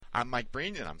I'm Mike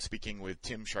Breen, and I'm speaking with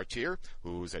Tim Chartier,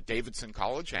 who's at Davidson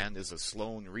College and is a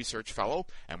Sloan Research Fellow,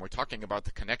 and we're talking about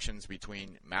the connections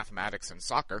between mathematics and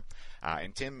soccer.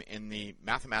 And Tim, in the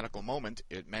mathematical moment,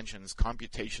 it mentions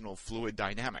computational fluid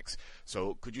dynamics.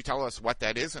 So could you tell us what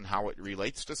that is and how it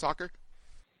relates to soccer?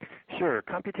 Sure.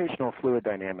 Computational fluid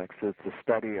dynamics is the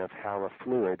study of how a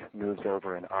fluid moves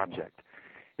over an object.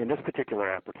 In this particular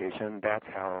application, that's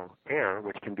how air,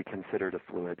 which can be considered a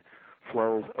fluid,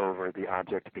 flows over the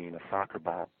object being a soccer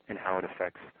ball and how it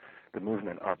affects the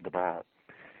movement of the ball.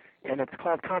 And it's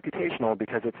called computational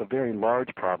because it's a very large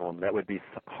problem that would be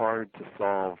hard to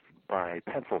solve by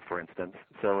pencil, for instance.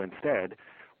 So instead,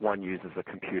 one uses a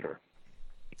computer.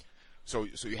 So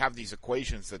you have these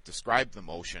equations that describe the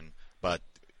motion, but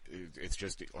it's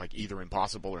just like either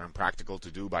impossible or impractical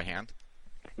to do by hand?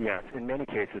 Yes, in many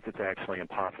cases it's actually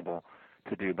impossible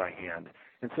to do by hand.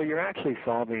 And so you're actually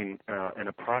solving an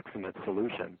approximate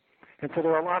solution. And so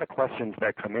there are a lot of questions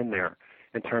that come in there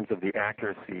in terms of the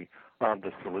accuracy of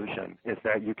the solution, is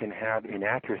that you can have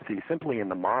inaccuracy simply in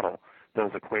the model,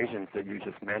 those equations that you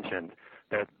just mentioned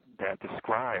that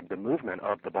describe the movement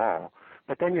of the ball.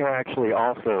 But then you're actually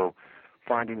also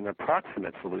finding an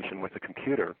approximate solution with a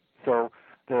computer. So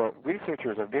the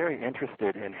researchers are very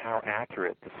interested in how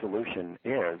accurate the solution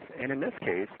is. And in this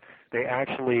case, they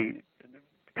actually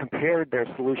compared their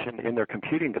solution in their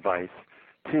computing device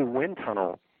to wind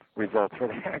tunnel results, where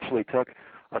they actually took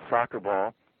a soccer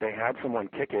ball, they had someone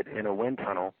kick it in a wind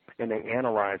tunnel, and they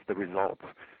analyzed the results.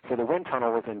 So the wind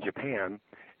tunnel was in Japan,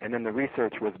 and then the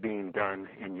research was being done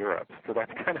in Europe. So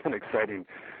that's kind of an exciting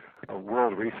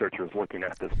world researchers looking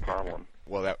at this problem.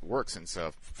 Well, that works since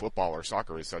football or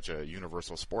soccer is such a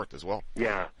universal sport as well.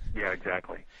 Yeah,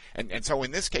 exactly. And so in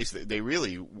this case, they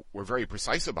really were very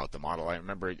precise about the model. I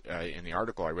remember in the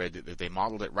article I read that they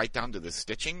modeled it right down to the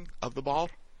stitching of the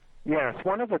ball. Yes,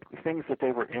 one of the things that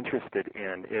they were interested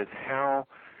in is how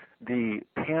the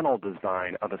panel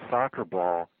design of a soccer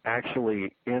ball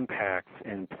actually impacts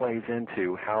and plays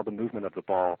into how the movement of the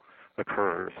ball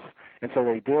occurs. And so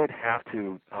they did have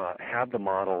to have the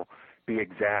model be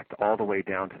exact all the way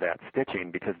down to that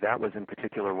stitching, because that was in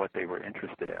particular what they were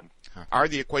interested in. Are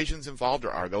the equations involved,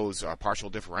 or are those partial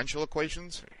differential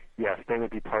equations? Yes, they would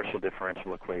be partial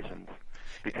differential equations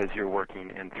because you're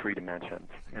working in 3 dimensions.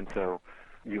 And so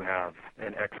you have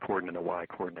an x-coordinate, a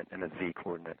y-coordinate, and a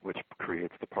z-coordinate, which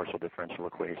creates the partial differential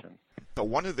equation. So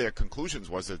one of their conclusions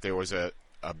was that there was a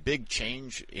big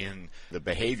change in the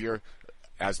behavior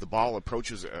as the ball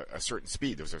approaches a certain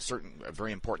speed. There's a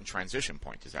very important transition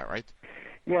point. Is that right?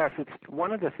 Yes, it's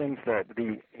one of the things that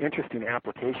the interesting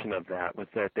application of that was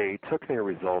that they took their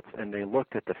results and they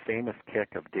looked at the famous kick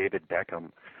of David Beckham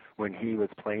when he was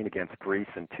playing against Greece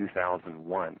in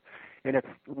 2001. And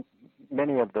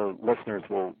many of the listeners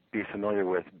will be familiar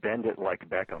with Bend It Like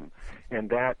Beckham.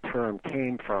 And that term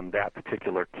came from that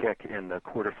particular kick in the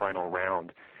quarterfinal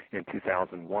round in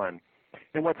 2001.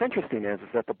 And what's interesting is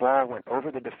that the ball went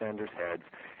over the defenders' heads,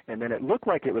 and then it looked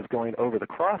like it was going over the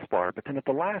crossbar, but then at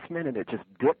the last minute it just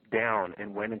dipped down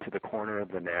and went into the corner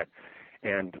of the net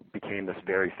and became this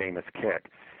very famous kick.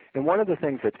 And one of the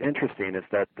things that's interesting is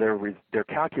that their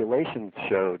calculations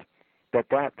showed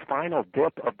that final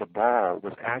dip of the ball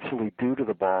was actually due to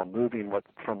the ball moving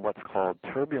from what's called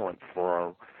turbulent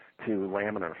flow to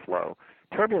laminar flow.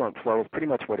 Turbulent flow is pretty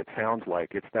much what it sounds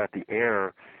like. It's that the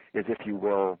air is, if you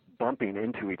will, bumping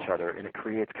into each other, and it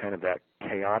creates kind of that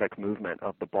chaotic movement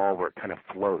of the ball where it kind of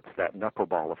floats, that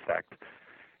knuckleball effect.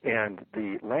 And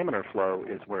the laminar flow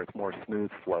is where it's more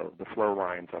smooth flow. The flow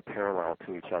lines are parallel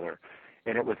to each other.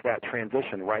 And it was that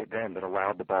transition right then that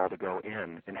allowed the ball to go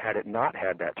in. And had it not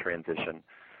had that transition,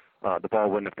 the ball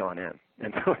wouldn't have gone in.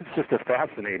 And so it's just a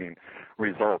fascinating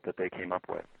result that they came up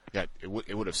with. Yeah, it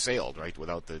would have sailed, right,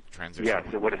 without the transition? Yes,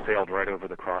 it would have sailed right over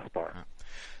the crossbar.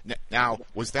 Now,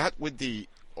 was that with the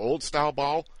old-style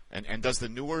ball? And does the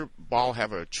newer ball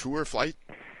have a truer flight?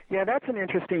 Yeah, that's an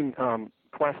interesting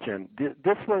question.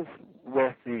 This was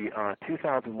with the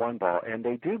 2001 ball, and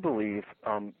they do believe,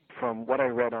 from what I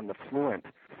read on the Fluent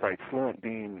site, Fluent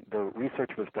being the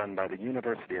research was done by the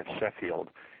University of Sheffield,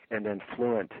 and then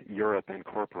Fluent Europe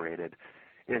Incorporated,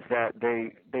 is that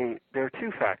there are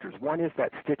 2 factors. One is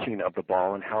that stitching of the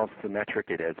ball and how symmetric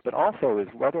it is, but also is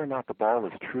whether or not the ball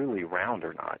is truly round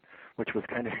or not, which was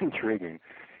kind of intriguing.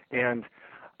 And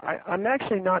I'm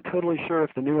actually not totally sure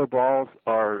if the newer balls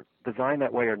are designed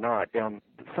that way or not.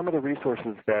 Some of the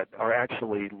resources that are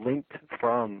actually linked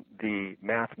from the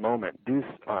math moment do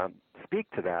speak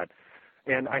to that.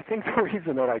 And I think the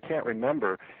reason that I can't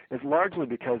remember is largely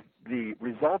because the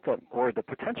result or the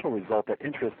potential result that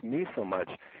interests me so much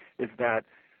is that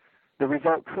the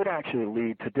result could actually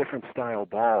lead to different style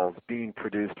balls being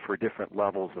produced for different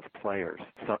levels of players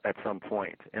at some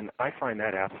point. And I find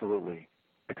that absolutely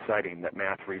exciting, that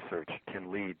math research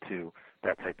can lead to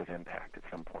that type of impact at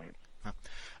some point.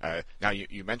 Now,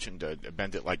 you mentioned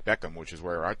Bend It Like Beckham, which is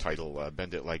where our title,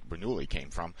 Bend It Like Bernoulli,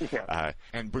 came from. Yeah.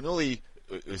 And Bernoulli,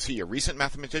 is he a recent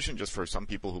mathematician, just for some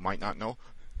people who might not know?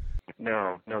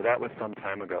 No, that was some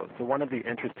time ago. So one of the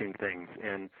interesting things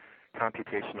in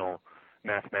computational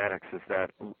mathematics is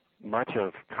that much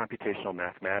of computational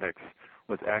mathematics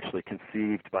was actually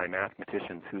conceived by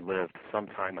mathematicians who lived some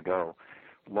time ago,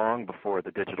 long before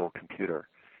the digital computer,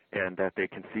 and that they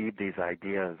conceived these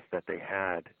ideas that they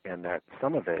had, and that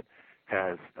some of it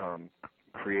has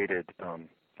created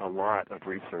a lot of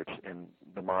research in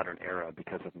the modern era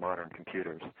because of modern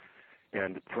computers.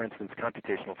 And for instance,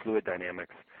 computational fluid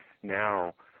dynamics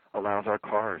now allows our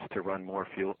cars to run more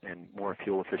fuel in more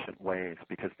fuel-efficient ways,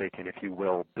 because they can, if you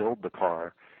will, build the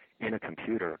car in a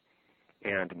computer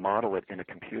and model it in a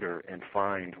computer and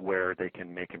find where they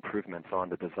can make improvements on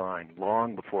the design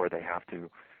long before they have to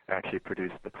actually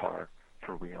produce the car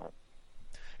for real.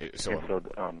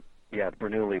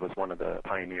 Bernoulli was one of the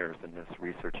pioneers in this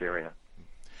research area.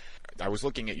 I was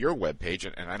looking at your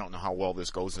webpage, and I don't know how well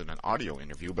this goes in an audio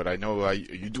interview, but I know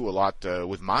you do a lot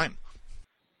with mime.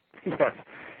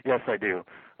 Yes, I do.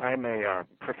 I'm a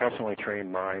professionally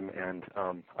trained mime, and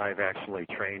I've actually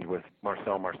trained with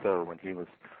Marcel Marceau when he was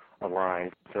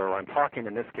alive. So I'm talking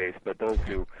in this case, but those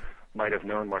who might have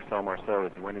known Marcel Marceau,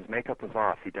 when his makeup was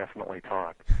off, he definitely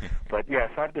talked. But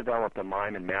yes, I've developed a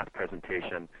mime and math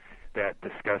presentation that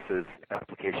discusses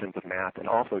applications of math and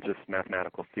also just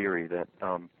mathematical theory that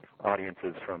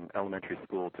audiences from elementary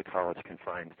school to college can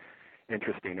find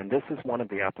interesting. And this is one of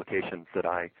the applications that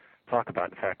I talk about.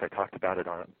 In fact, I talked about it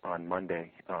on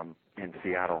Monday in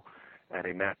Seattle at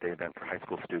a math day event for high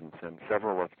school students, and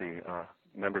several of the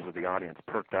members of the audience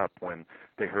perked up when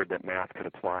they heard that math could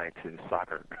apply to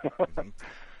soccer. Mm-hmm.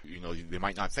 You know, they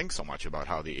might not think so much about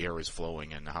how the air is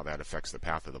flowing and how that affects the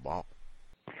path of the ball.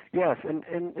 Yes, and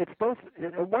it's both.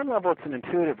 At one level, it's an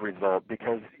intuitive result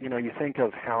because, you know, you think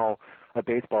of how a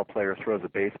baseball player throws a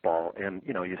baseball, and,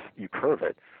 you know, you curve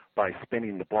it by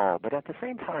spinning the ball. But at the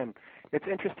same time, it's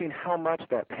interesting how much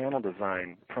that panel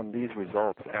design from these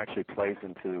results actually plays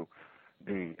into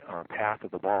the path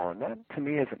of the ball. And that, to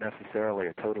me, isn't necessarily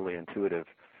a totally intuitive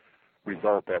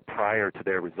result that prior to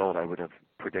their result I would have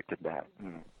predicted that.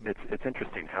 And it's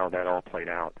interesting how that all played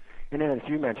out. And then, as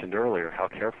you mentioned earlier, how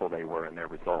careful they were in their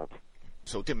results.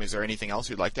 So, Tim, is there anything else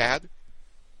you'd like to add?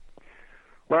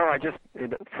 Well,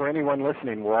 for anyone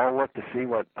listening, we'll all look to see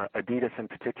what Adidas in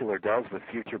particular does with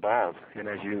future balls. And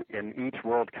in each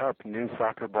World Cup, new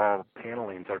soccer ball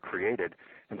panelings are created.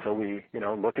 And so we,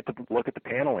 look at the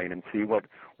paneling and see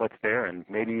what's there, and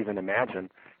maybe even imagine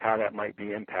how that might be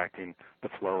impacting the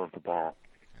flow of the ball.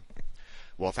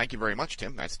 Well, thank you very much,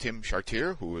 Tim. That's Tim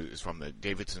Chartier, who is from the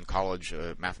Davidson College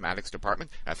Mathematics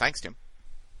Department. Thanks, Tim.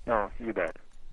 Oh, you bet.